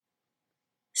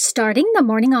Starting the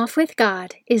morning off with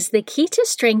God is the key to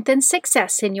strength and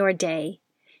success in your day.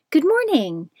 Good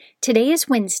morning. Today is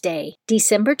Wednesday,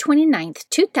 December 29th,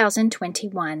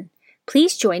 2021.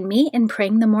 Please join me in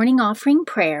praying the morning offering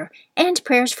prayer and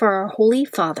prayers for our Holy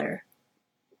Father.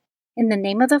 In the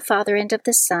name of the Father, and of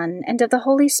the Son, and of the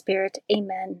Holy Spirit,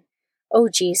 Amen. O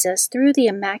Jesus, through the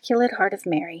Immaculate Heart of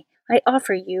Mary, I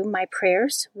offer you my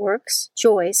prayers, works,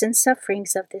 joys, and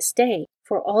sufferings of this day,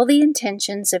 for all the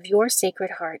intentions of your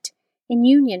Sacred Heart, in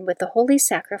union with the holy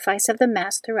sacrifice of the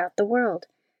Mass throughout the world,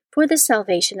 for the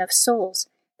salvation of souls,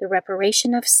 the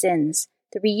reparation of sins,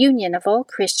 the reunion of all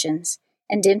Christians,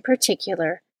 and in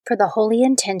particular, for the holy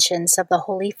intentions of the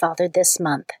Holy Father this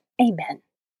month. Amen.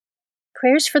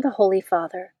 Prayers for the Holy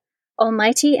Father.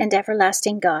 Almighty and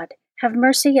everlasting God, have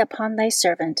mercy upon thy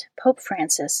servant, Pope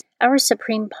Francis, our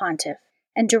Supreme Pontiff,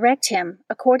 and direct him,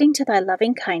 according to thy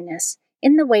loving kindness,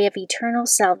 in the way of eternal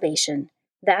salvation,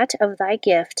 that of thy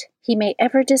gift he may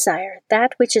ever desire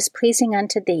that which is pleasing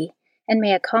unto thee, and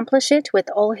may accomplish it with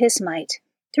all his might.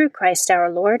 Through Christ our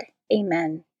Lord.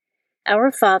 Amen.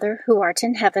 Our Father, who art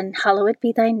in heaven, hallowed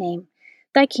be thy name.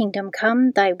 Thy kingdom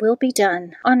come, thy will be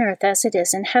done, on earth as it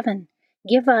is in heaven.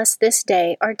 Give us this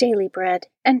day our daily bread,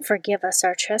 and forgive us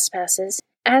our trespasses,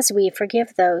 as we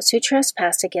forgive those who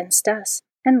trespass against us.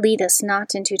 And lead us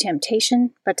not into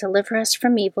temptation, but deliver us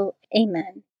from evil.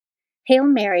 Amen. Hail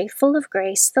Mary, full of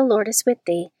grace, the Lord is with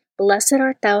thee. Blessed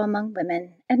art thou among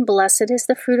women, and blessed is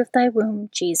the fruit of thy womb,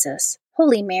 Jesus.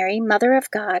 Holy Mary, Mother of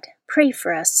God, pray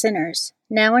for us sinners,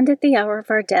 now and at the hour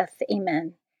of our death.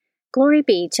 Amen. Glory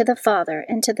be to the Father,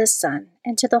 and to the Son,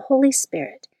 and to the Holy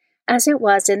Spirit, as it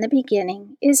was in the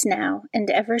beginning, is now,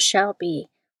 and ever shall be,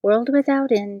 world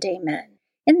without end. Amen.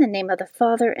 In the name of the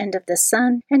Father, and of the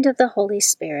Son, and of the Holy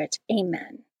Spirit.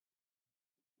 Amen.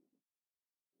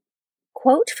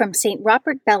 Quote from St.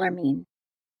 Robert Bellarmine.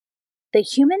 The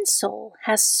human soul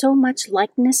has so much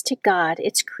likeness to God,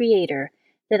 its Creator,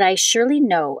 that I surely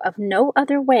know of no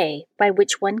other way by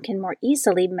which one can more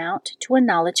easily mount to a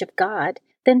knowledge of God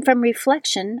than from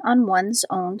reflection on one's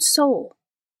own soul.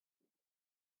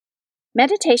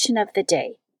 Meditation of the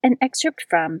Day, an excerpt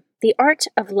from The Art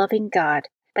of Loving God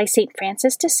by St.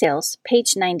 Francis de Sales,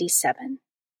 page 97.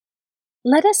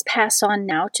 Let us pass on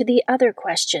now to the other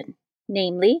question,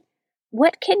 namely,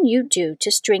 what can you do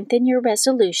to strengthen your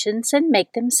resolutions and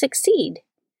make them succeed?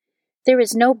 There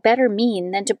is no better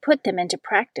mean than to put them into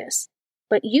practice,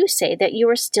 but you say that you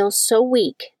are still so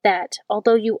weak that,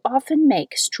 although you often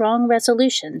make strong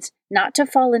resolutions not to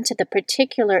fall into the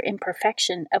particular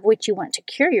imperfection of which you want to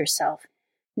cure yourself,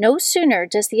 no sooner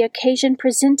does the occasion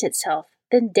present itself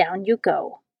than down you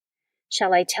go.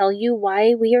 Shall I tell you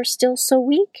why we are still so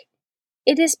weak?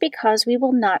 It is because we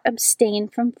will not abstain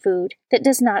from food that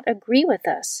does not agree with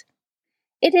us.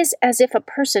 It is as if a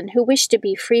person who wished to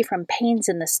be free from pains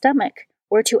in the stomach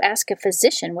were to ask a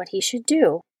physician what he should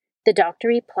do. The doctor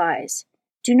replies,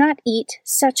 "Do not eat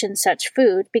such and such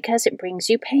food because it brings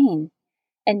you pain."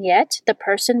 And yet the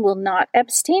person will not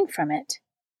abstain from it.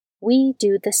 We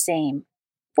do the same.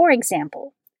 For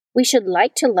example, we should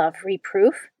like to love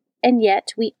reproof, and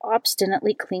yet we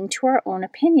obstinately cling to our own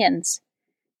opinions.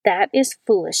 That is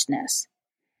foolishness.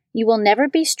 You will never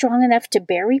be strong enough to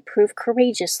bear reproof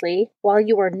courageously while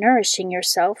you are nourishing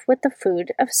yourself with the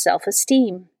food of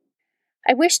self-esteem.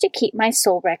 I wish to keep my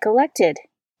soul recollected,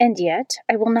 and yet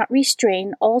I will not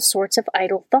restrain all sorts of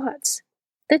idle thoughts.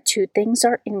 The two things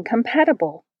are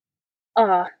incompatible.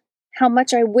 Ah, how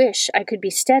much I wish I could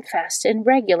be steadfast and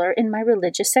regular in my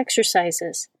religious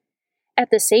exercises.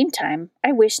 At the same time,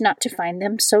 I wish not to find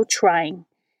them so trying.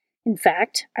 In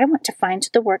fact, I want to find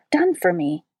the work done for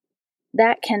me.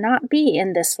 That cannot be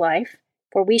in this life,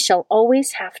 for we shall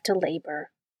always have to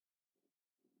labor.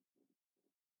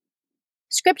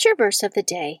 Scripture verse of the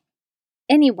day.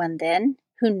 Anyone, then,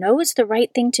 who knows the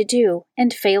right thing to do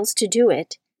and fails to do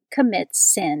it, commits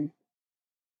sin.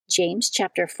 James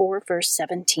chapter 4, verse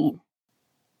 17.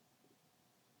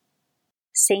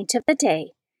 Saint of the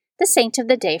Day. The saint of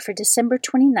the day for December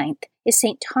 29th is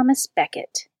St. Thomas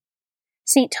Becket.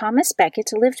 St. Thomas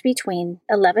Becket lived between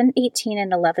 1118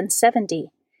 and 1170.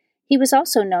 He was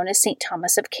also known as St.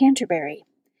 Thomas of Canterbury.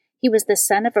 He was the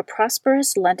son of a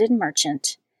prosperous London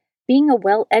merchant. Being a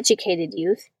well-educated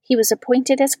youth, he was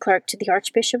appointed as clerk to the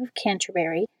Archbishop of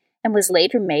Canterbury and was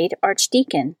later made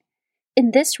archdeacon.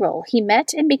 In this role, he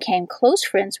met and became close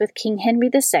friends with King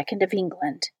Henry II of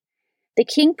England. The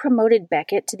king promoted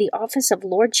Becket to the office of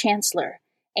Lord Chancellor,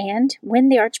 and, when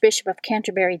the Archbishop of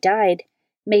Canterbury died,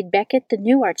 made Becket the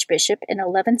new archbishop in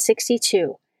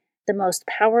 1162, the most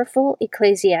powerful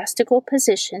ecclesiastical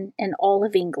position in all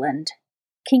of England.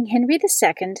 King Henry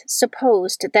II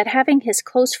supposed that having his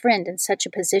close friend in such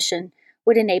a position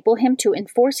would enable him to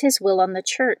enforce his will on the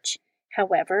Church.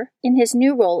 However, in his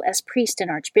new role as priest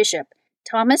and archbishop,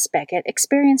 Thomas Becket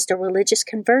experienced a religious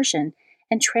conversion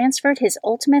and transferred his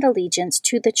ultimate allegiance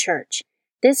to the Church.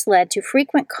 This led to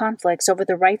frequent conflicts over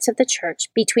the rights of the Church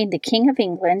between the King of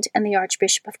England and the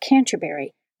Archbishop of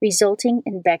Canterbury, resulting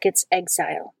in Becket's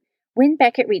exile. When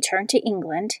Becket returned to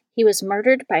England, he was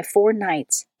murdered by 4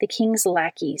 knights, the king's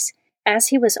lackeys, as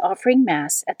he was offering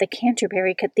Mass at the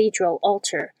Canterbury Cathedral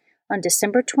altar on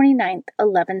December 29,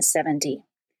 1170.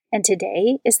 And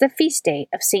today is the feast day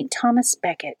of St. Thomas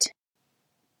Becket.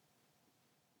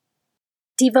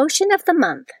 Devotion of the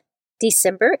Month.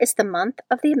 December is the month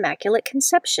of the Immaculate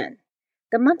Conception.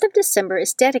 The month of December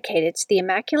is dedicated to the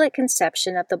Immaculate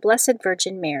Conception of the Blessed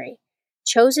Virgin Mary.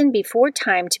 Chosen before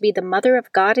time to be the Mother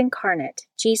of God incarnate,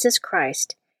 Jesus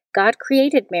Christ, God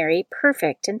created Mary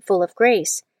perfect and full of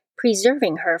grace,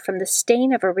 preserving her from the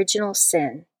stain of original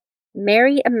sin.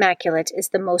 Mary Immaculate is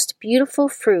the most beautiful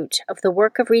fruit of the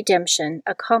work of redemption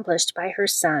accomplished by her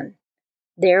Son,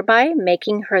 thereby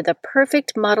making her the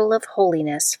perfect model of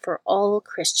holiness for all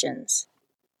Christians.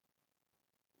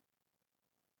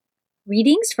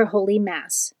 Readings for Holy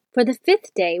Mass for the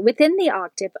 5th day within the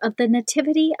octave of the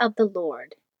Nativity of the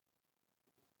Lord.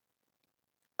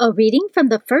 A reading from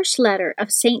the first letter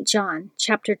of St. John,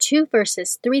 chapter 2,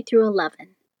 verses 3 through 11.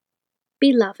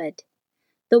 Beloved,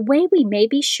 the way we may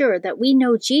be sure that we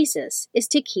know Jesus is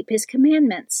to keep his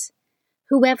commandments.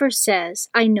 Whoever says,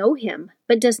 I know him,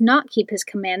 but does not keep his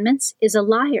commandments is a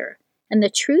liar, and the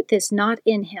truth is not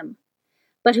in him.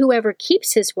 But whoever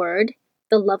keeps his word,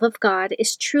 the love of God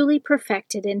is truly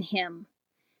perfected in him.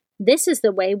 This is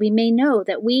the way we may know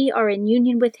that we are in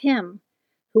union with him.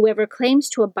 Whoever claims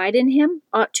to abide in him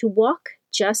ought to walk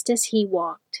just as he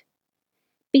walked.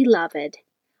 Beloved,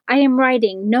 I am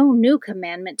writing no new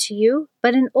commandment to you,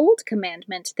 but an old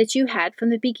commandment that you had from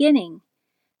the beginning.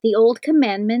 The old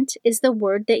commandment is the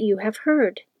word that you have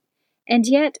heard. And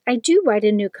yet I do write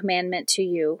a new commandment to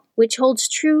you, which holds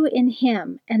true in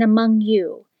him and among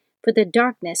you, for the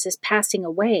darkness is passing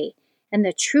away, and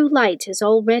the true light is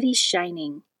already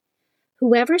shining.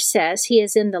 Whoever says he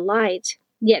is in the light,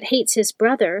 yet hates his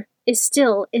brother, is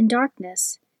still in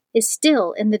darkness, is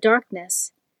still in the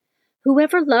darkness.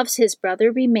 Whoever loves his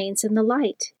brother remains in the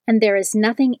light, and there is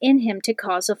nothing in him to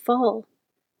cause a fall.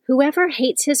 Whoever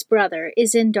hates his brother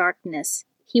is in darkness.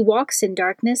 He walks in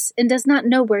darkness and does not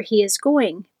know where he is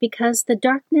going, because the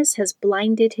darkness has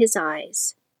blinded his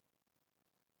eyes.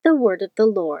 The Word of the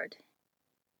Lord.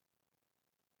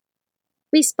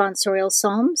 Responsorial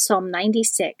Psalm, Psalm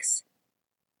 96.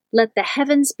 Let the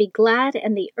heavens be glad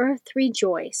and the earth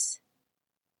rejoice.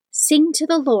 Sing to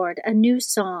the Lord a new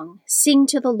song. Sing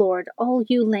to the Lord, all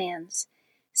you lands.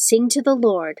 Sing to the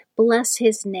Lord, bless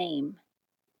his name.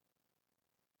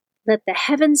 Let the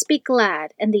heavens be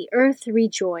glad and the earth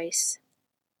rejoice.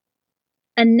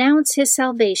 Announce his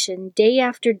salvation day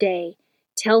after day.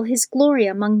 Tell his glory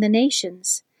among the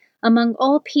nations, among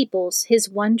all peoples his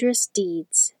wondrous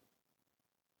deeds.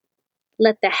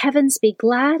 Let the heavens be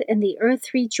glad and the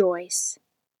earth rejoice.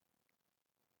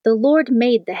 The Lord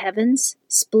made the heavens,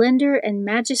 splendor and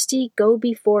majesty go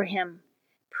before him.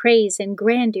 Praise and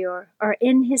grandeur are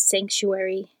in his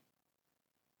sanctuary.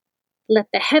 Let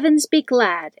the heavens be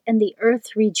glad and the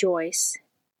earth rejoice.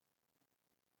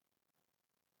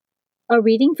 A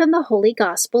reading from the Holy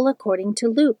Gospel according to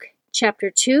Luke,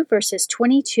 chapter 2, verses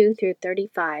 22 through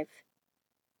 35.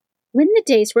 When the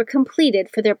days were completed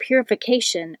for their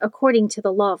purification according to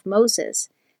the law of Moses,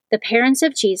 the parents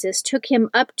of Jesus took him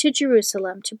up to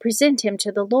Jerusalem to present him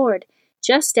to the Lord,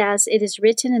 just as it is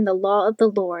written in the law of the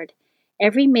Lord,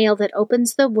 every male that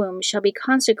opens the womb shall be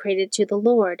consecrated to the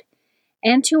Lord,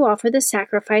 and to offer the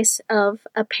sacrifice of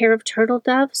a pair of turtle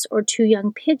doves or 2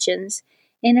 young pigeons,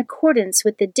 in accordance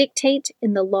with the dictate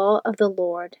in the law of the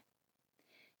Lord.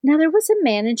 Now there was a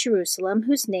man in Jerusalem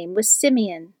whose name was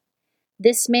Simeon.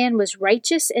 This man was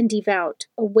righteous and devout,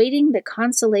 awaiting the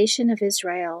consolation of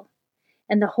Israel,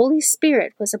 and the Holy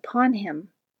Spirit was upon him.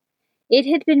 It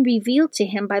had been revealed to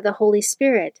him by the Holy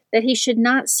Spirit that he should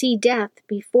not see death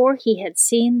before he had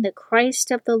seen the Christ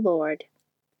of the Lord.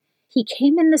 He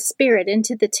came in the Spirit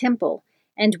into the temple,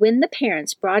 and when the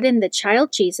parents brought in the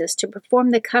child Jesus to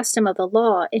perform the custom of the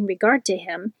law in regard to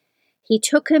him, he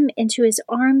took him into his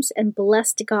arms and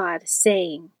blessed God,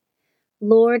 saying,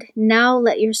 Lord, now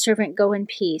let your servant go in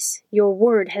peace. Your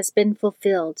word has been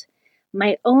fulfilled.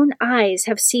 My own eyes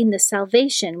have seen the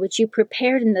salvation which you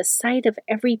prepared in the sight of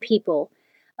every people,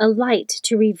 a light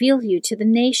to reveal you to the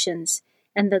nations,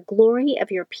 and the glory of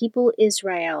your people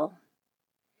Israel.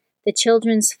 The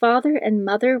children's father and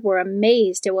mother were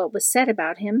amazed at what was said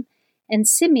about him, and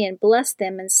Simeon blessed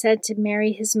them and said to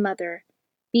Mary his mother,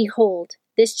 "Behold,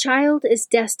 this child is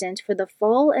destined for the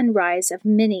fall and rise of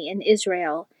many in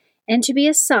Israel, and to be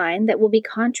a sign that will be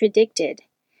contradicted.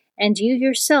 And you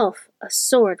yourself a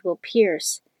sword will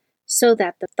pierce, so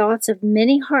that the thoughts of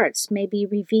many hearts may be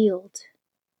revealed."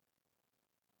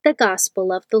 The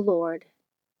Gospel of the Lord.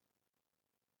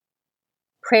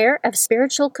 Prayer of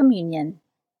Spiritual Communion.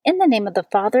 In the name of the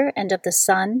Father, and of the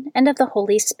Son, and of the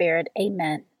Holy Spirit.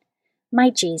 Amen.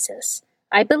 My Jesus,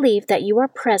 I believe that you are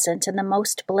present in the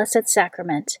most blessed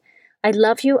sacrament. I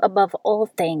love you above all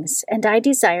things, and I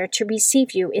desire to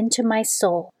receive you into my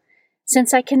soul.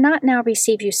 Since I cannot now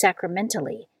receive you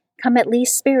sacramentally, come at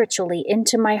least spiritually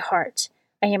into my heart.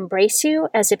 I embrace you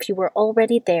as if you were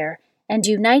already there, and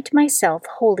unite myself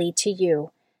wholly to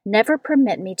you. Never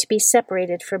permit me to be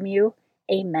separated from you.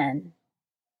 Amen.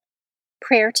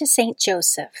 Prayer to Saint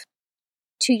Joseph.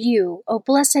 To you, O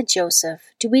blessed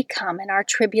Joseph, do we come in our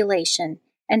tribulation,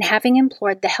 and having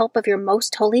implored the help of your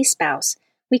most holy spouse,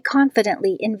 we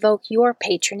confidently invoke your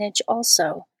patronage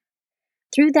also.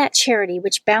 Through that charity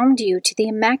which bound you to the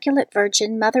Immaculate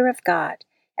Virgin Mother of God,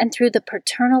 and through the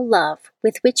paternal love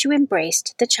with which you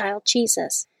embraced the child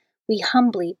Jesus, we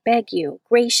humbly beg you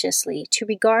graciously to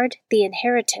regard the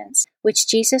inheritance which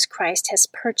Jesus Christ has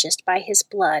purchased by his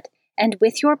blood, and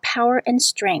with your power and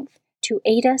strength to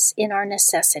aid us in our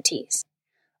necessities.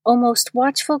 O most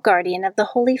watchful guardian of the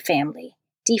Holy Family,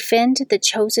 defend the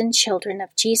chosen children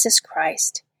of Jesus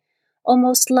Christ. O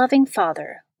most loving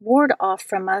Father, ward off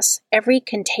from us every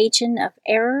contagion of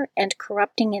error and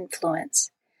corrupting influence.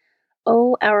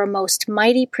 O our most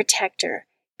mighty protector,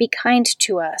 be kind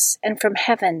to us, and from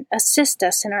heaven assist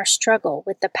us in our struggle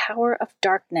with the power of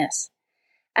darkness.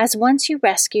 As once you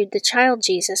rescued the child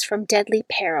Jesus from deadly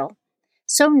peril,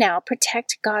 so now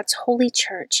protect God's holy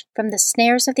church from the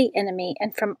snares of the enemy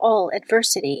and from all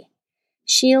adversity.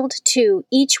 Shield, too,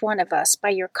 each one of us by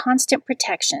your constant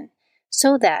protection,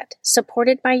 so that,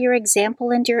 supported by your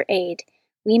example and your aid,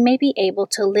 we may be able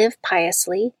to live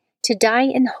piously, to die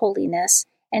in holiness,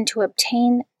 and to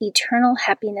obtain eternal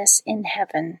happiness in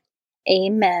heaven.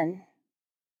 Amen.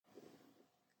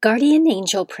 Guardian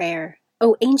Angel Prayer.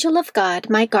 O angel of God,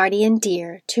 my guardian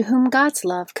dear, to whom God's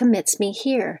love commits me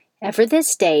here, ever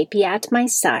this day be at my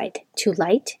side, to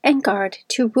light and guard,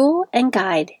 to rule and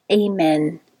guide.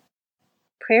 Amen.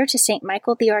 Prayer to Saint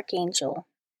Michael the Archangel.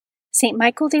 Saint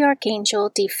Michael the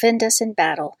Archangel, defend us in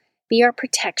battle. Be our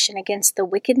protection against the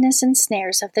wickedness and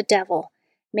snares of the devil.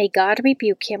 May God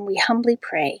rebuke him, we humbly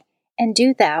pray. And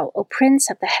do thou, O Prince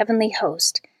of the heavenly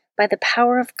host, by the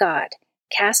power of God,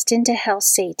 cast into hell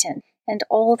Satan and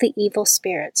all the evil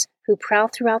spirits who prowl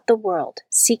throughout the world,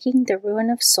 seeking the ruin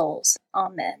of souls.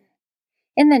 Amen.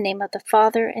 In the name of the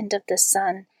Father, and of the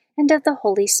Son, and of the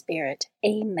Holy Spirit.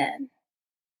 Amen.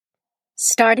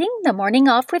 Starting the morning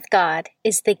off with God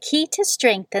is the key to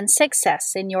strength and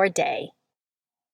success in your day.